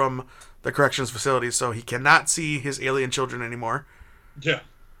approval from the corrections facility. So he cannot see his alien children anymore. Yeah.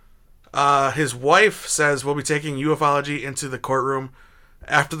 His wife says we'll be taking ufology into the courtroom.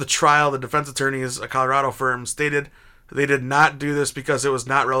 After the trial, the defense attorneys, a Colorado firm, stated they did not do this because it was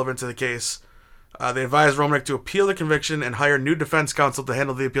not relevant to the case. They advised Romanek to appeal the conviction and hire new defense counsel to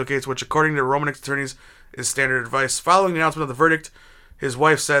handle the appeal case, which, according to Romanek's attorneys, is standard advice. Following the announcement of the verdict, his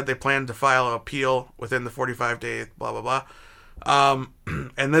wife said they planned to file an appeal within the 45-day blah, blah, blah.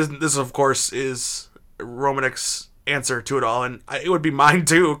 And this, of course, is Romanek's answer to it all. And it would be mine,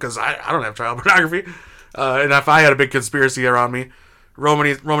 too, because I don't have child pornography. And if I had a big conspiracy around me,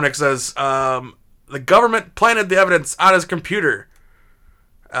 Romanek says, the government planted the evidence on his computer.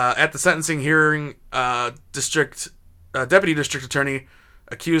 At the sentencing hearing, Deputy District Attorney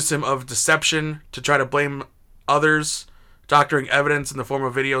accused him of deception to try to blame others, doctoring evidence in the form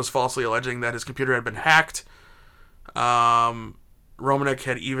of videos falsely alleging that his computer had been hacked. Romanek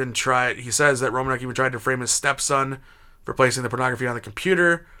had even tried, he says that Romanek even tried to frame his stepson for placing the pornography on the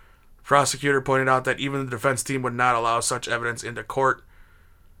computer. The prosecutor pointed out that even the defense team would not allow such evidence into court.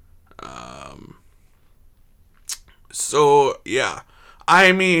 So, yeah.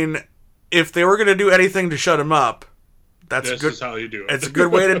 I mean, if they were going to do anything to shut him up, this is how you do it. It's a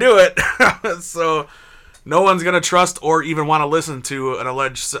good way to do it. So, no one's going to trust or even want to listen to an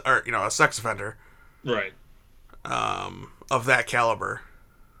alleged, or, a sex offender. Right. Of that caliber.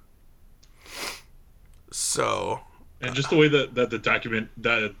 So. And just the way that the document,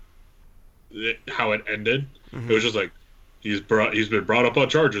 how it ended, It was just like, he's been brought up on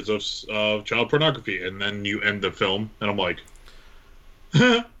charges of child pornography, and then you end the film, and I'm like,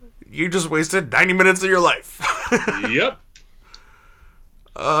 you just wasted 90 minutes of your life. Yep.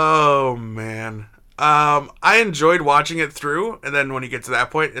 Oh man. I enjoyed watching it through, and then when you get to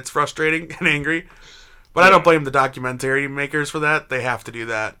that point, it's frustrating and angry. But I don't blame the documentary makers for that. They have to do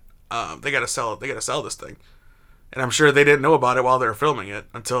that. They gotta sell it. They gotta sell this thing. And I'm sure they didn't know about it while they were filming it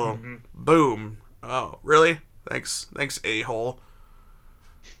until boom. Oh, really? Thanks, a-hole.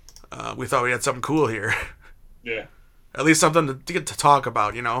 We thought we had something cool here. Yeah. At least something to get to talk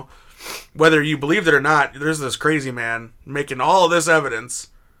about, Whether you believed it or not, there's this crazy man making all of this evidence.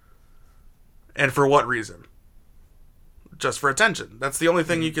 And for what reason? Just for attention. That's the only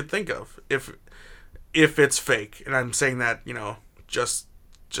thing you could think of. If it's fake. And I'm saying that, just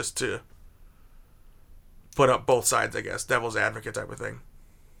to put up both sides, I guess. Devil's advocate type of thing.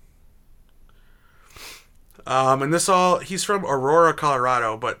 And he's from Aurora,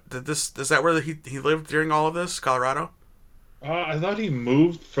 Colorado, but is that where he lived during all of this? Colorado? I thought he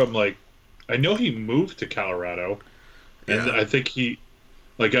moved from, I know he moved to Colorado. And I think he,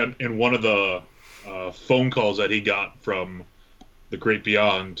 in one of the phone calls that he got from the Great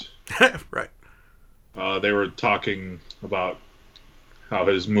Beyond. Right. They were talking about how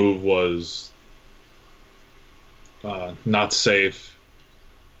his move was not safe.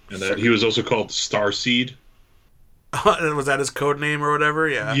 And that he was also called Starseed. Was that his code name or whatever?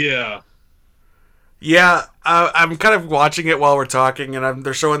 Yeah. Yeah. Yeah, I'm kind of watching it while we're talking, and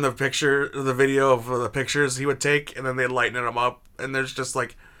they're showing the video of the pictures he would take, and then they lighten them up, and there's just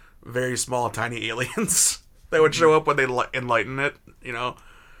very small, tiny aliens that would show up when they enlighten it,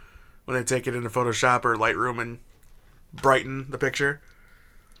 when they take it into Photoshop or Lightroom and brighten the picture.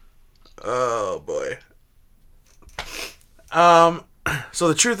 Oh boy. So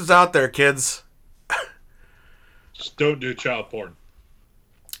the truth is out there, kids. Just don't do child porn.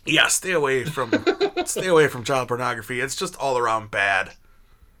 Yeah, stay away from child pornography. It's just all around bad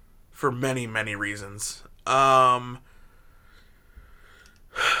for many, many reasons. With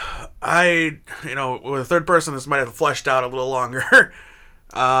a third person, this might have fleshed out a little longer.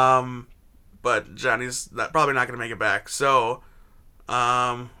 But Johnny's probably not going to make it back. So,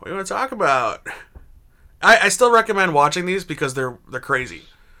 what do you want to talk about? I still recommend watching these because they're crazy.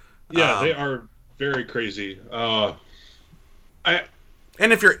 Yeah, they are very crazy.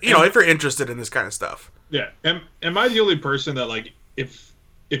 And if you're, if you're interested in this kind of stuff. Yeah. Am I the only person that, like, if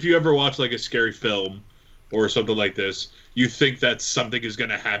you ever watch, like, a scary film or something like this, you think that something is going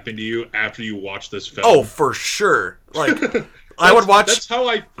to happen to you after you watch this film? Oh, for sure. Like, I would watch... That's how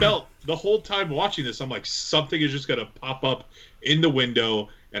I felt the whole time watching this. I'm like, something is just going to pop up in the window,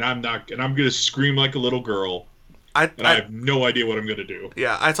 and I'm going to scream like a little girl. I have no idea what I'm going to do.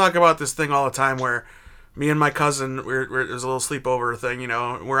 Yeah, I talk about this thing all the time where me and my cousin, there's a little sleepover thing,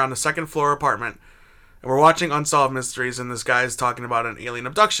 we're on the second floor apartment, and we're watching Unsolved Mysteries, and this guy's talking about an alien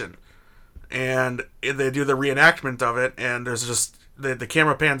abduction. And they do the reenactment of it, and there's just, the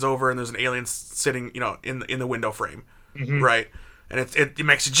camera pans over, and there's an alien sitting, in the window frame, right? And it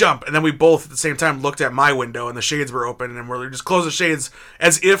makes you jump. And then we both, at the same time, looked at my window, and the shades were open, and we're just close the shades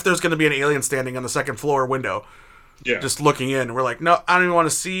as if there's going to be an alien standing on the second floor window. Yeah. Just looking in. We're like, no, I don't even want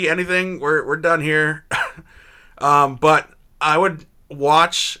to see anything. We're done here. But I would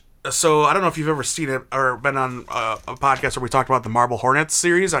watch... So, I don't know if you've ever seen it or been on a podcast where we talked about the Marble Hornets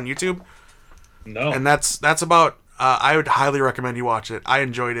series on YouTube. No. And that's about... I would highly recommend you watch it. I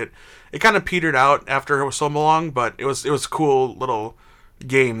enjoyed it. It kind of petered out after it was so long, but it was a cool little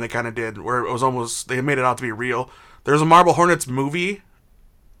game they kind of did where it was almost... They made it out to be real. There's a Marble Hornets movie.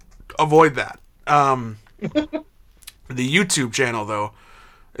 Avoid that. The YouTube channel, though,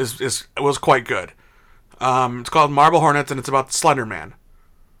 was quite good. It's called Marble Hornets, and it's about the Slender Man.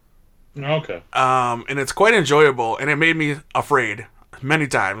 Okay. And it's quite enjoyable, and it made me afraid many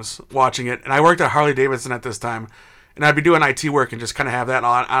times watching it. And I worked at Harley Davidson at this time, and I'd be doing IT work and just kind of have that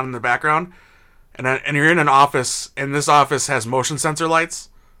on in the background. And you're in an office, and this office has motion sensor lights.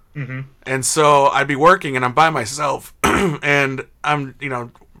 Mm-hmm. And so I'd be working, and I'm by myself, and I'm,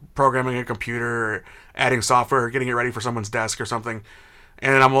 programming a computer or adding software or getting it ready for someone's desk or something.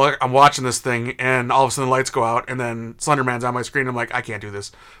 And I'm watching this thing, and all of a sudden the lights go out, and then Slenderman's on my screen. I'm like, I can't do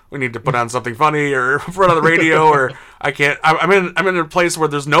this. We need to put on something funny or put on the radio, or I can't. I'm in a place where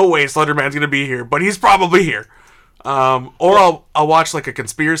there's no way Slenderman's gonna be here, but he's probably here. Or I'll watch like a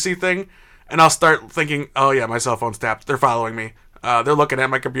conspiracy thing, and I'll start thinking, oh yeah, my cell phone's tapped. They're following me. They're looking at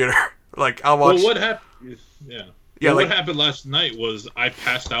my computer. Like I'll watch. Well, what happened? Yeah. Yeah. Well, what happened last night was I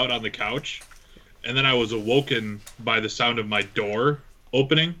passed out on the couch, and then I was awoken by the sound of my door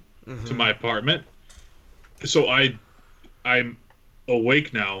opening to my apartment. So I'm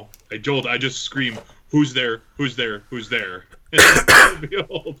awake now. I just scream, "Who's there? Who's there? Who's there?" And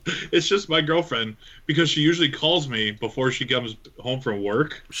behold, it's just my girlfriend, because she usually calls me before she comes home from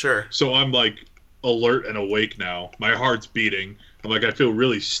work. Sure. So I'm like alert and awake now. My heart's beating. I'm like, I feel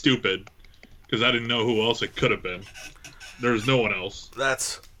really stupid because I didn't know who else it could have been. There's no one else.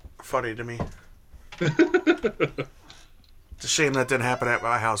 That's funny to me. It's a shame that didn't happen at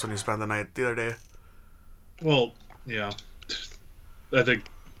my house when you spent the night the other day. Well, yeah. I think,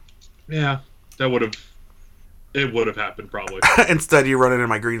 yeah, it would have happened probably. Instead, you run into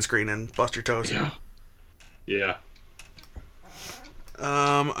my green screen and bust your toes. Yeah. Yeah.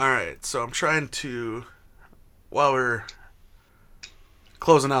 Alright, so I'm trying to, while we're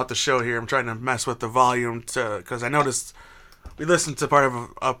closing out the show here, I'm trying to mess with the volume because I noticed we listened to part of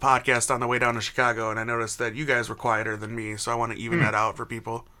a podcast on the way down to Chicago, and I noticed that you guys were quieter than me, so I want to even that out for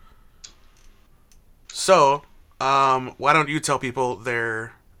people. So, why don't you tell people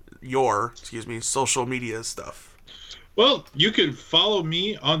your social media stuff? Well, you can follow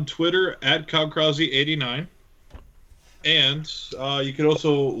me on Twitter at CowCrosby89. And you can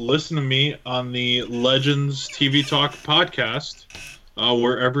also listen to me on the Legends TV Talk podcast,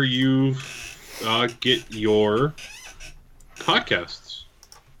 wherever you get your podcasts.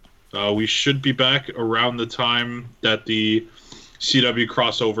 We should be back around the time that the CW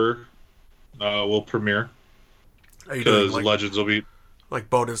crossover will premiere. Because Legends will be... Like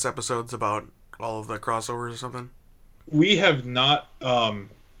bonus episodes about all of the crossovers or something? We have not...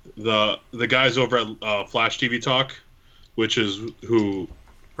 the guys over at Flash TV Talk, which is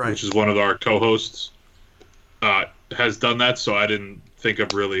one of our co-hosts, has done that, so I didn't think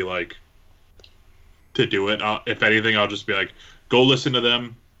of really to do it. If anything, I'll just be like, go listen to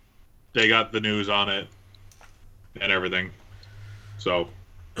them. They got the news on it and everything. So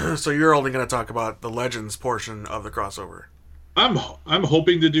you're only going to talk about the Legends portion of the crossover. I'm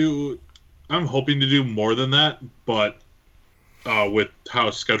hoping to do more than that, but with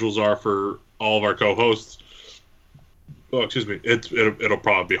how schedules are for all of our co-hosts, it'll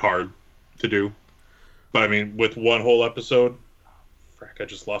probably be hard to do. But I mean, with one whole episode, frack, I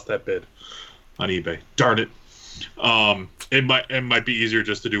just lost that bid on eBay. Darn it. It might be easier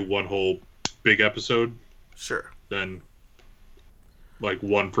just to do one whole big episode. Sure. Than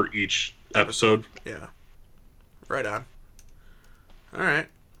one for each episode. Yeah. Right on. All right.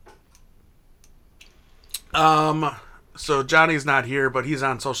 So Johnny's not here, but he's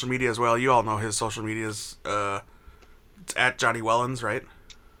on social media as well. You all know his social medias. It's at Johnny Wellens, right?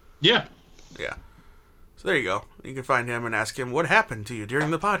 Yeah. Yeah. So there you go. You can find him and ask him what happened to you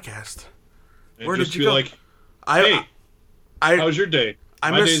during the podcast. And Where just did you be go? like, I how was your day?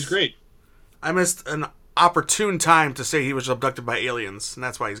 My day's great. I missed an opportune time to say he was abducted by aliens, and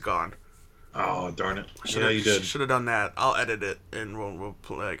that's why he's gone. Oh, darn it. You did. Should have done that. I'll edit it, and we'll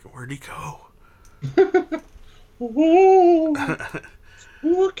play, like, where'd he go?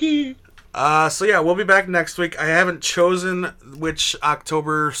 Spooky. So yeah, we'll be back next week. I haven't chosen which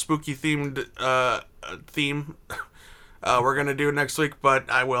October spooky themed theme we're gonna do next week, but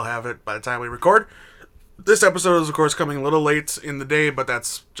I will have it by the time we record. This episode is, of course, coming a little late in the day, but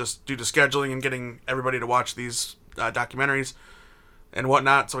that's just due to scheduling and getting everybody to watch these documentaries and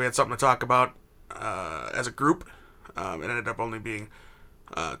whatnot. So we had something to talk about as a group. It ended up only being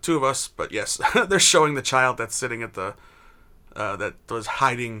 2 of us, but yes, they're showing the child that's sitting at the that was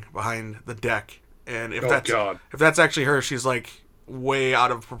hiding behind the deck, and if that's actually her, she's like way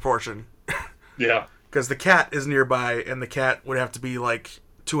out of proportion. Yeah, because the cat is nearby, and the cat would have to be like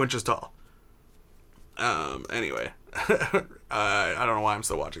 2 inches tall. Anyway, I don't know why I'm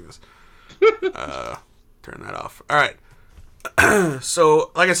still watching this. Turn that off. All right.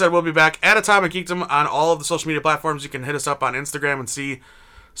 So, like I said, we'll be back at Atomic Geekdom on all of the social media platforms. You can hit us up on Instagram and see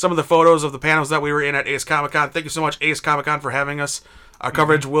some of the photos of the panels that we were in at Ace Comic Con. Thank you so much, Ace Comic Con, for having us. Our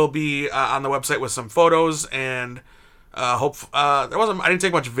coverage will be on the website with some photos, and I didn't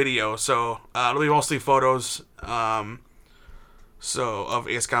take much video, so it'll be mostly photos. So of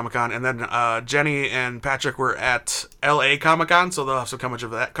Ace Comic Con, and then Jenny and Patrick were at LA Comic Con, so they'll have some coverage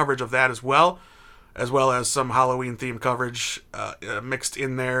of that as well as some Halloween themed coverage mixed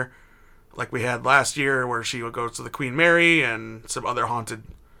in there, like we had last year, where she would go to the Queen Mary and some other haunted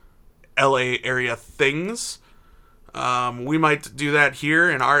LA area things. We might do that here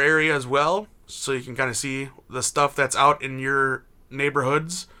in our area as well, so you can kind of see the stuff that's out in your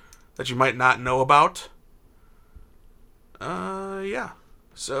neighborhoods that you might not know about. Yeah.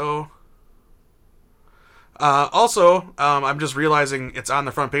 So, also, I'm just realizing it's on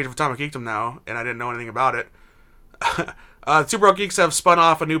the front page of Atomic Geekdom now, and I didn't know anything about it. Two Broke Geeks have spun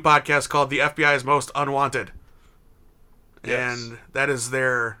off a new podcast called The FBI's Most Unwanted. Yes. And that is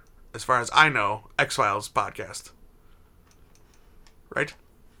their, as far as I know, X-Files podcast. Right?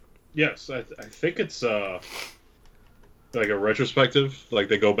 Yes, I think it's like a retrospective. Like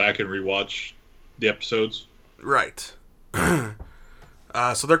they go back and rewatch the episodes. Right.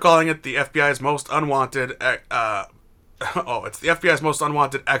 So they're calling it the FBI's Most Unwanted. It's the FBI's Most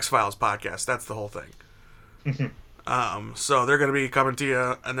Unwanted X-Files podcast. That's the whole thing. So they're going to be coming to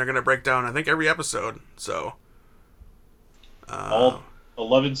you, and they're going to break down, I think, every episode. So all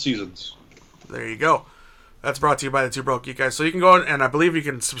 11 seasons. There you go. That's brought to you by the Two Broke Geek Guys. So you can go, and I believe you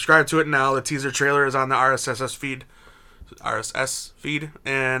can subscribe to it now. The teaser trailer is on the RSS feed,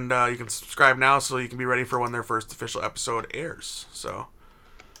 and you can subscribe now so you can be ready for when their first official episode airs. So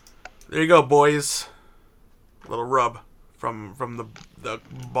there you go, boys. Little rub from the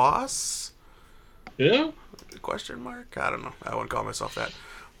boss. Yeah? Question mark? I don't know. I wouldn't call myself that.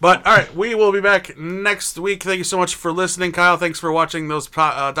 But all right, we will be back next week. Thank you so much for listening, Kyle. Thanks for watching those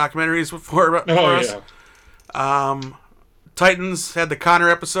documentaries for us. Yeah. Titans had the Connor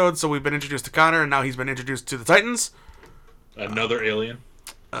episode, so we've been introduced to Connor, and now he's been introduced to the Titans. Another alien.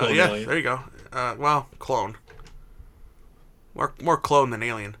 Alien. There you go. Well, clone. More clone than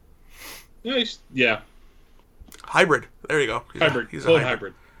alien. Yeah. Hybrid. There you go. He's a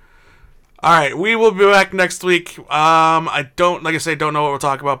hybrid. All right, we will be back next week. I don't know what we'll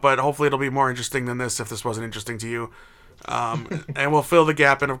talk about, but hopefully it'll be more interesting than this if this wasn't interesting to you. And we'll fill the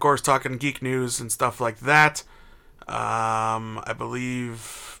gap in, of course, talking geek news and stuff like that. I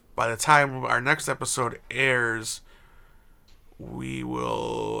believe by the time our next episode airs, we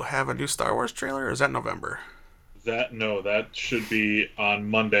will have a new Star Wars trailer, or is that November? That should be on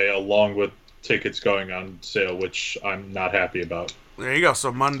Monday, along with tickets going on sale, which I'm not happy about. There you go.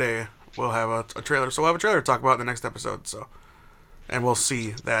 So Monday we'll have a trailer. So we'll have a trailer to talk about in the next episode. So, and we'll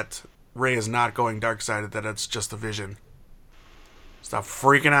see that Rey is not going dark-sided, that it's just a vision. Stop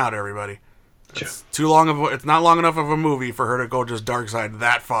freaking out, everybody. It's it's not long enough of a movie for her to go just dark side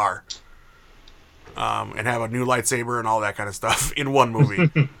that far. And have a new lightsaber and all that kind of stuff in one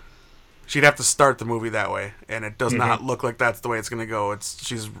movie. She'd have to start the movie that way, and it does not look like that's the way it's going to go.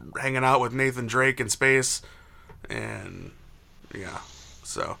 She's hanging out with Nathan Drake in space, and yeah.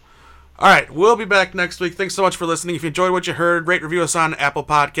 So, all right, we'll be back next week. Thanks so much for listening. If you enjoyed what you heard, rate, review us on Apple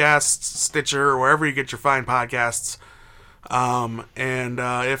Podcasts, Stitcher, or wherever you get your fine podcasts. And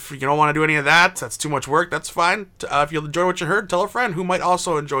if you don't want to do any of that, that's too much work, that's fine. If you enjoy what you heard, tell a friend who might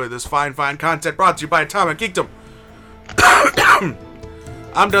also enjoy this fine content brought to you by Atomic Geekdom.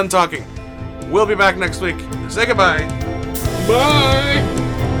 I'm done talking. We'll be back next week. Say goodbye. Bye.